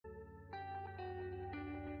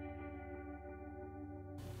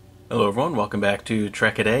Hello everyone, welcome back to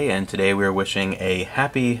Trek-A-Day, and today we're wishing a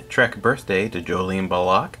happy Trek birthday to Jolene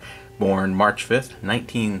Blalock, born March 5th,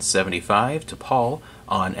 1975, to Paul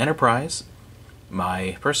on Enterprise.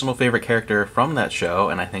 My personal favorite character from that show,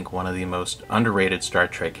 and I think one of the most underrated Star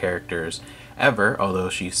Trek characters ever, although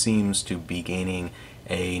she seems to be gaining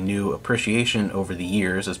a new appreciation over the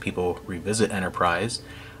years as people revisit Enterprise.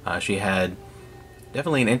 She had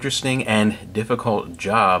definitely an interesting and difficult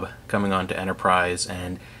job coming onto Enterprise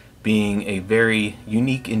and being a very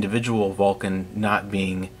unique individual Vulcan, not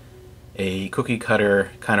being a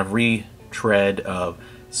cookie-cutter kind of retread of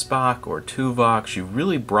Spock or Tuvok. She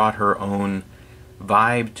really brought her own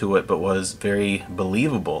vibe to it, but was very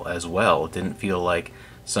believable as well. It didn't feel like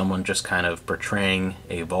someone just kind of portraying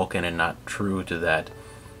a Vulcan and not true to that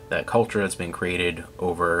culture that's been created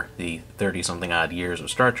over the 30-something odd years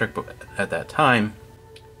of Star Trek. But at that time,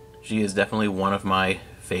 she is definitely one of my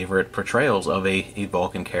favorite portrayals of a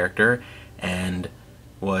Vulcan character, and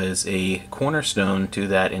was a cornerstone to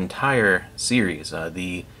that entire series.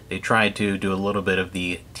 They tried to do a little bit of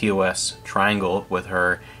the TOS triangle with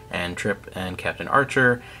her and Trip and Captain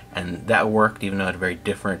Archer, and that worked, even though it had a very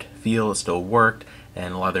different feel. It still worked,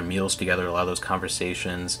 and a lot of their meals together, a lot of those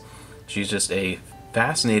conversations. She's just a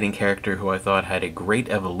fascinating character who I thought had a great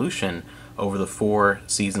evolution over the 4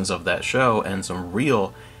 seasons of that show, and some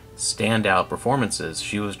real standout performances.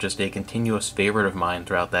 She was just a continuous favorite of mine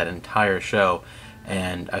throughout that entire show,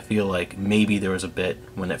 and I feel like maybe there was a bit,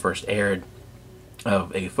 when it first aired,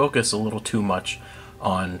 of a focus a little too much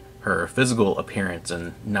on her physical appearance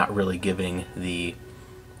and not really giving the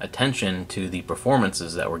attention to the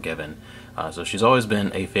performances that were given. So she's always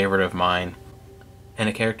been a favorite of mine, and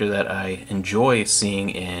a character that I enjoy seeing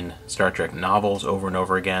in Star Trek novels over and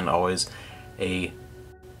over again. Always a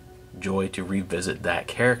joy to revisit that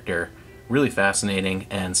character. Really fascinating,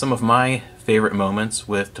 and some of my favorite moments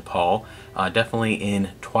with T'Pol, definitely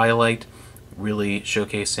in Twilight, really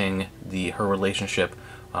showcasing her relationship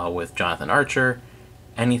with Jonathan Archer.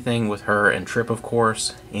 Anything with her and Trip, of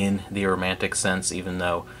course, in the romantic sense, even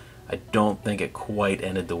though I don't think it quite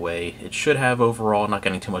ended the way it should have overall. Not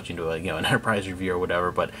getting too much into an Enterprise review or whatever,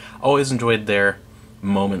 but always enjoyed their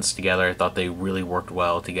moments together. I thought they really worked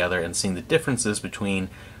well together, and seeing the differences between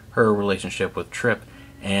her relationship with Trip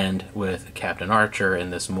and with Captain Archer in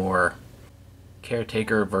this more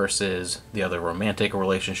caretaker versus the other romantic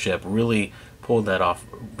relationship really pulled that off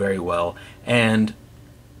very well. And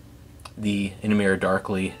the In a Mirror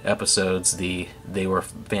Darkly episodes, they were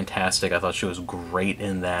fantastic. I thought she was great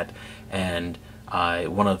in that, and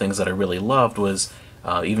one of the things that I really loved was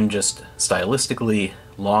even just stylistically,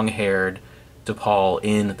 long-haired T'Pol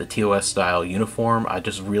in the TOS style uniform. I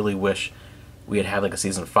just really wish we had like a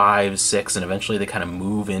season 5, 6, and eventually they kind of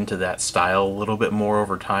move into that style a little bit more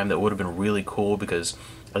over time. That would have been really cool, because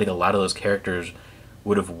I think a lot of those characters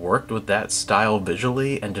would have worked with that style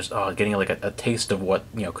visually, and just getting like a taste of what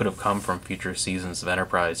could have come from future seasons of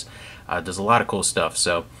Enterprise. Does a lot of cool stuff.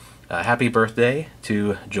 So happy birthday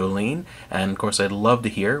to Jolene, and of course I'd love to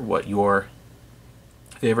hear what your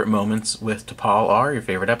favorite moments with T'Pol are, your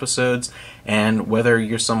favorite episodes, and whether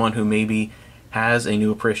you're someone who maybe has a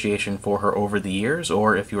new appreciation for her over the years,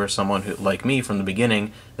 or if you are someone who, like me from the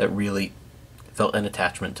beginning, that really felt an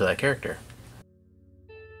attachment to that character.